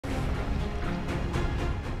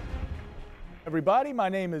Everybody, my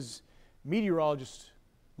name is meteorologist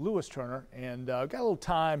Lewis Turner, and I've got a little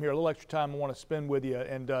time here, a little extra time I want to spend with you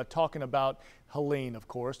and talking about Helene, of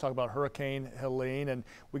course, talk about Hurricane Helene, and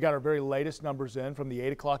we got our very latest numbers in from the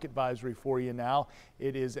 8 o'clock advisory for you now.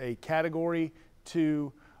 It is a Category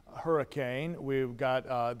 2 hurricane. We've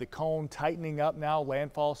got the cone tightening up now,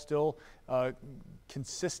 landfall still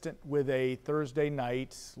consistent with a Thursday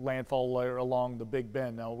night landfall layer along the Big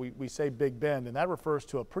Bend. Now we say Big Bend, and that refers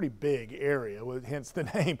to a pretty big area, hence the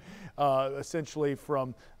name, essentially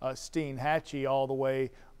from Steinhatchee all the way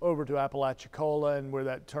over to Apalachicola and where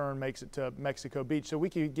that turn makes it to Mexico Beach. So we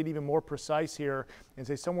could get even more precise here and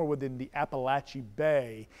say somewhere within the Appalachia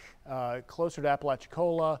Bay, closer to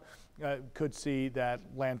Apalachicola, could see that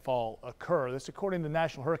landfall occur. This according to the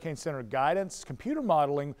National Hurricane Center guidance. Computer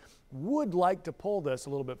modeling would like to pull this a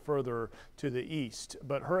little bit further to the east,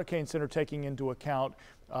 but Hurricane Center taking into account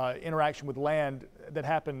interaction with land that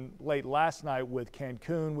happened late last night with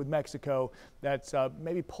Cancun, with Mexico, that's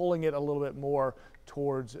maybe pulling it a little bit more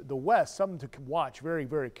towards the west. Something to watch very,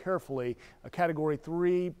 very carefully. A Category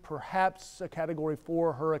 3, perhaps a Category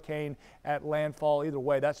 4 hurricane at landfall. Either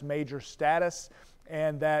way, that's major status,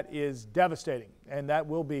 and that is devastating, and that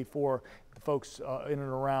will be for the folks in and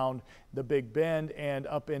around the Big Bend and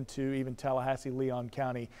up into even Tallahassee, Leon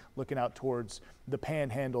County, looking out towards the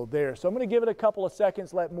Panhandle there. So I'm going to give it a couple of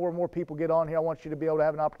seconds, let more and more people get on here. I want you to be able to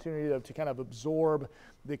have an opportunity to kind of absorb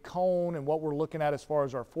the cone and what we're looking at as far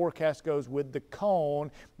as our forecast goes with the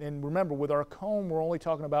cone. And remember, with our cone, we're only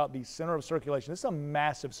talking about the center of circulation. This is a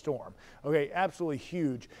massive storm, okay, absolutely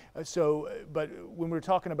huge. But when we're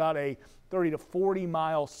talking about a 30 to 40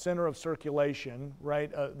 mile center of circulation,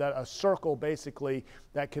 right, that a circle basically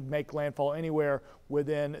that could make landfall anywhere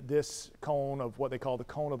within this cone of what they call the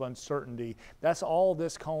cone of uncertainty. That's all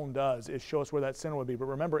this cone does, is show us where that center would be. But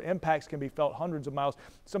remember, impacts can be felt hundreds of miles,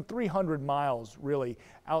 some 300 miles really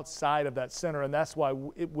outside of that center, and that's why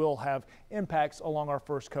it will have impacts along our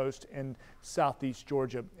first coast in southeast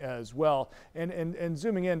Georgia as well. And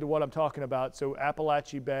zooming into what I'm talking about, so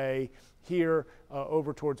Appalachia Bay here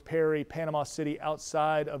over towards Perry, Panama City,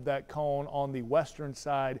 outside of that cone on the western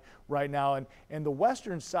side right now. And the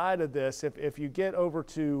western side of this, if you get over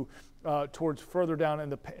to towards further down in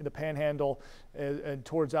the Panhandle and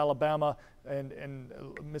towards Alabama and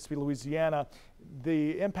Mississippi, Louisiana,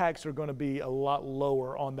 the impacts are going to be a lot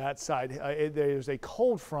lower on that side. There's a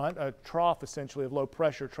cold front, a trough essentially of low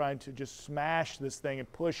pressure, trying to just smash this thing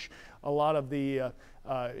and push a lot of the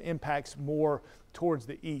impacts more towards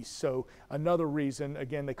the east. So another reason,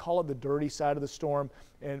 again, they call it the dirty side of the storm,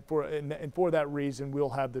 and for that reason we'll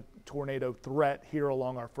have the tornado threat here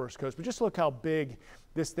along our first coast. But just look how big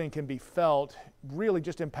this thing can be felt, really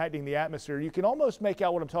just impacting the atmosphere. You can almost make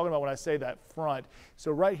out what I'm talking about when I say that front.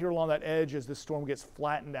 So right here along that edge, as the storm gets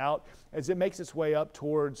flattened out, as it makes its way up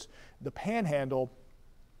towards the Panhandle,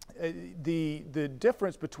 the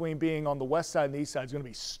difference between being on the west side and the east side is going to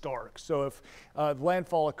be stark. So if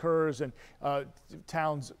landfall occurs and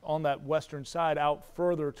towns on that western side out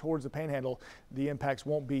further towards the Panhandle, the impacts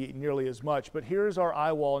won't be nearly as much. But here's our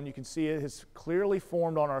eye wall, and you can see it has clearly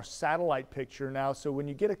formed on our satellite picture now. So when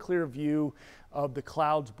you get a clear view of the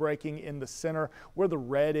clouds breaking in the center, where the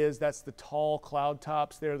red is, that's the tall cloud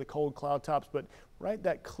tops there, the cold cloud tops. But right,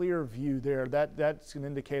 that clear view there, that's an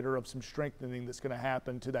indicator of some strengthening that's going to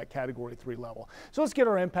happen to that Category 3 level. So let's get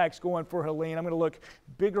our impacts going for Helene. I'm going to look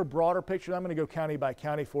bigger, broader picture. I'm going to go county by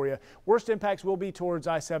county for you. Worst impacts will be towards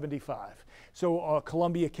I-75. So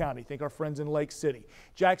Columbia County, think our friends in Lake City.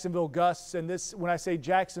 Jacksonville gusts, and this, when I say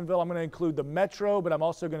Jacksonville, I'm going to include the metro, but I'm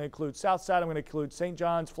also going to include Southside. I'm going to include St.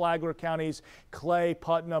 Johns, Flagler counties, Clay,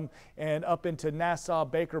 Putnam, and up into Nassau,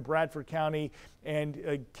 Baker, Bradford County,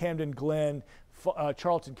 and Camden, Glenn,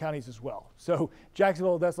 Charleston counties as well. So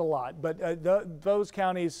Jacksonville, that's a lot, but those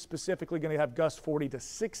counties specifically going to have gusts 40 to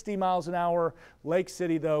 60 miles an hour. Lake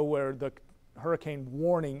City, though, where the hurricane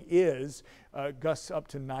warning is, gusts up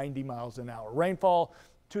to 90 miles an hour. Rainfall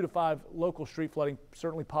 2 to 5, local street flooding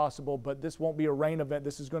certainly possible, but this won't be a rain event.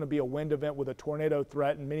 This is going to be a wind event with a tornado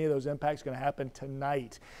threat, and many of those impacts are going to happen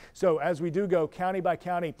tonight. So as we do go county by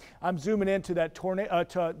county, I'm zooming into that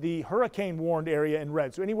to the hurricane warned area in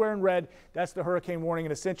red. So anywhere in red, that's the hurricane warning,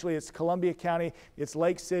 and essentially it's Columbia County, it's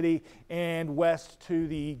Lake City, and west to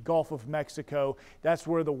the Gulf of Mexico. That's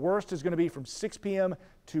where the worst is going to be from 6 p.m.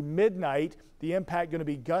 to midnight. The impact going to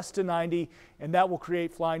be gusts to 90, and that will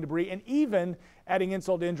create flying debris. And even adding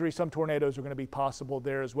insult to injury, some tornadoes are going to be possible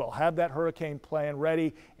there as well. Have that hurricane plan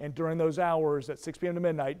ready, and during those hours at 6 p.m. to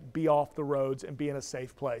midnight, be off the roads and be in a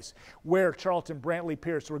safe place. Where Charlton, Brantley,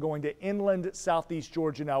 Pierce, we're going to inland southeast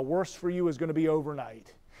Georgia now. Worst for you is going to be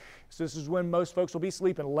overnight. So this is when most folks will be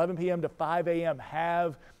sleeping, 11 p.m. to 5 a.m.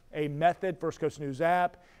 Have a method, First Coast News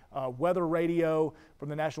app, weather radio from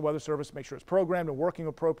the National Weather Service. Make sure it's programmed and working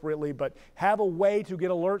appropriately, but have a way to get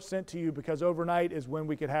alerts sent to you, because overnight is when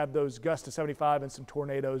we could have those gusts to 75 and some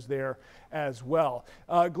tornadoes there as well.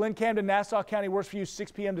 Glen Camden, Nassau County, worse for you,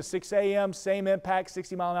 6 p.m. to 6 a.m. Same impact,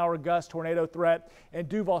 60-mile-an-hour gust, tornado threat. And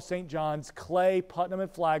Duval, St. John's, Clay, Putnam,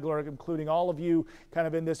 and Flagler, including all of you kind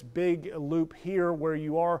of in this big loop here where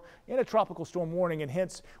you are in a tropical storm warning, and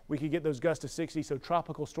hence we could get those gusts to 60, so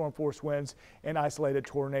tropical storm force winds and isolated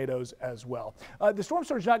tornadoes as well. The storm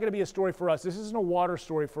surge is not going to be a story for us. This isn't a water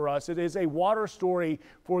story for us. It is a water story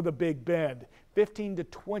for the Big Bend. 15 to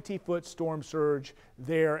 20 foot storm surge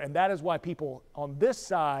there, and that is why people on this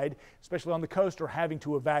side, especially on the coast, are having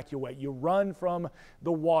to evacuate. You run from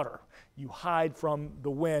the water, you hide from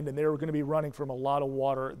the wind, and they're going to be running from a lot of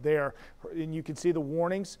water there. And you can see the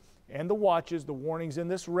warnings and the watches, the warnings in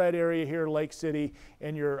this red area here, Lake City,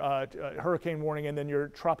 and your hurricane warning, and then your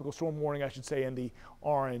tropical storm warning, I should say, in the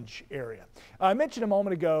orange area. I mentioned a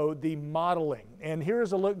moment ago the modeling, and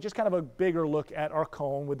here's a look, just kind of a bigger look at our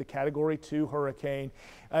cone with the Category 2 hurricane.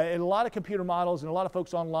 And a lot of computer models and a lot of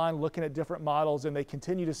folks online looking at different models, and they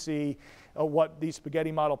continue to see what these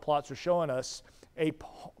spaghetti model plots are showing us, a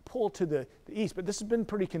pull to the east, but this has been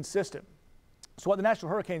pretty consistent. So what the National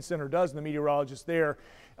Hurricane Center does, and the meteorologists there,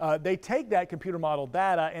 they take that computer model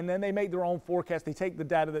data and then they make their own forecast. They take the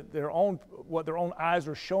data that what their own eyes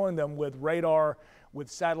are showing them with radar, with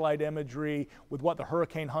satellite imagery, with what the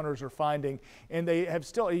hurricane hunters are finding. And they have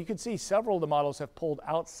still, you can see several of the models have pulled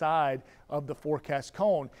outside of the forecast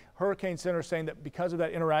cone. Hurricane Center saying that because of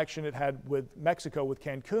that interaction it had with Mexico, with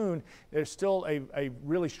Cancun, there's still a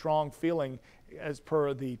really strong feeling, as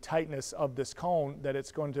per the tightness of this cone, that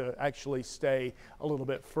it's going to actually stay a little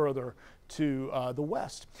bit further to the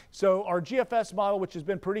west. So our GFS model, which has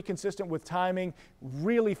been pretty consistent with timing,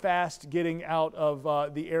 really fast getting out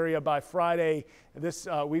of the area by Friday. This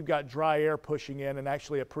we've got dry air pushing in, and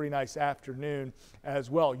actually a pretty nice afternoon as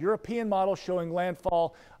well. European model showing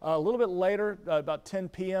landfall a little bit later, about 10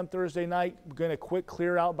 p.m. Thursday night. We're going to quick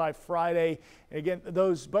clear out by Friday. And again,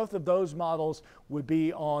 both of those models would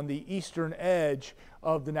be on the eastern edge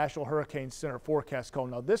of the National Hurricane Center forecast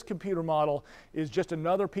cone. Now, this computer model is just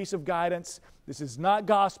another piece of guidance. This is not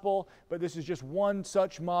gospel, but this is just one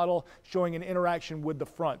such model showing an interaction with the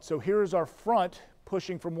front. So here's our front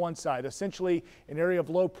pushing from one side, essentially an area of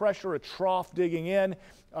low pressure, a trough digging in.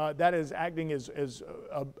 That is acting as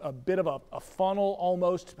a bit of a funnel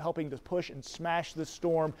almost, helping to push and smash the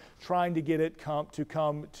storm, trying to get it to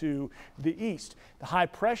come to the east. The high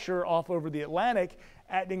pressure off over the Atlantic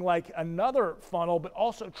acting like another funnel, but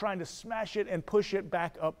also trying to smash it and push it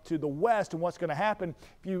back up to the west. And what's going to happen,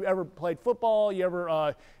 if you ever played football, you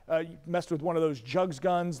ever messed with one of those jugs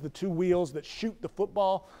guns, the two wheels that shoot the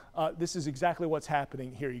football, this is exactly what's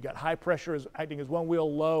happening here. You got high pressure acting as one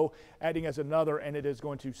wheel, low acting as another, and it is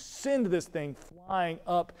going to send this thing flying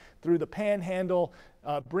up through the panhandle,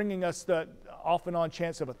 bringing us the off and on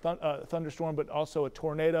chance of a thunderstorm, but also a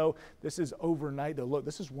tornado. This is overnight though. Look,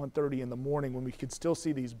 this is 1:30 in the morning when we could still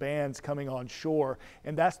see these bands coming on shore,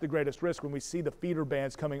 and that's the greatest risk. When we see the feeder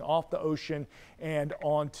bands coming off the ocean and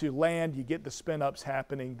onto land, you get the spin ups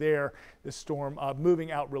happening there. This storm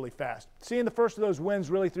moving out really fast. Seeing the first of those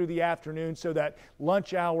winds really through the afternoon, so that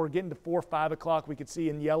lunch hour, getting to 4 or 5 o'clock, we could see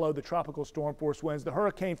in yellow the tropical storm force winds, the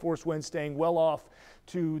hurricane force winds staying well off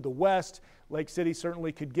to the west. Lake City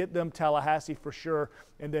certainly could get them, Tallahassee for sure,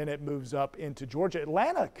 and then it moves up into Georgia.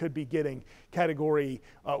 Atlanta could be getting Category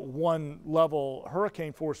 1 level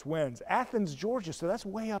hurricane force winds. Athens, Georgia, so that's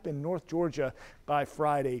way up in North Georgia by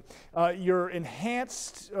Friday. Your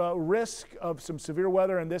enhanced risk of some severe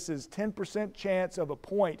weather, and this is 10% chance of a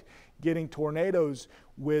point getting tornadoes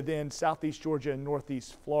within southeast Georgia and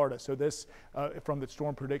northeast Florida. So this from the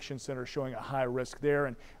Storm Prediction Center showing a high risk there.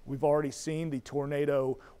 And we've already seen the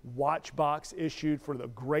tornado watch box issued for the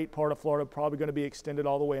great part of Florida, probably going to be extended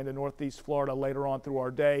all the way into northeast Florida later on through our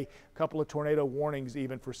day. A couple of tornado warnings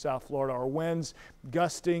even for South Florida. Our winds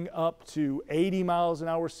gusting up to 80 miles an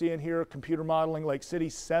hour, we're seeing here. Computer modeling, Lake City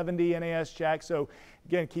 70 NAS Jack. So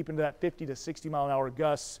again, keeping to that 50 to 60 mile an hour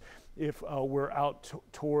gusts if we're out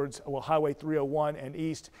towards, well, Highway 301 and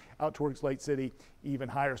east, out towards Lake City, even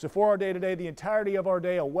higher. So for our day today, the entirety of our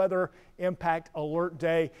day, a weather impact alert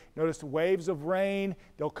day. Notice the waves of rain,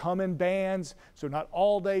 they'll come in bands, so not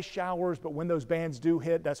all day showers, but when those bands do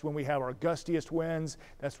hit, that's when we have our gustiest winds.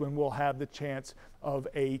 That's when we'll have the chance of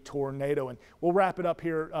a tornado. And we'll wrap it up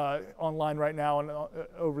here online right now and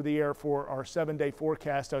over the air for our 7-day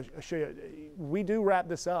forecast. I'll show you, we do wrap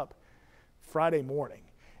this up Friday morning.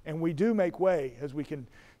 and we do make way as we can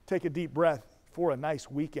take a deep breath for a nice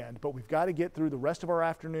weekend, but we've got to get through the rest of our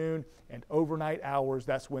afternoon and overnight hours.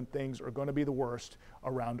 That's when things are going to be the worst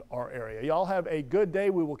around our area. Y'all have a good day.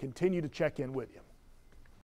 We will continue to check in with you.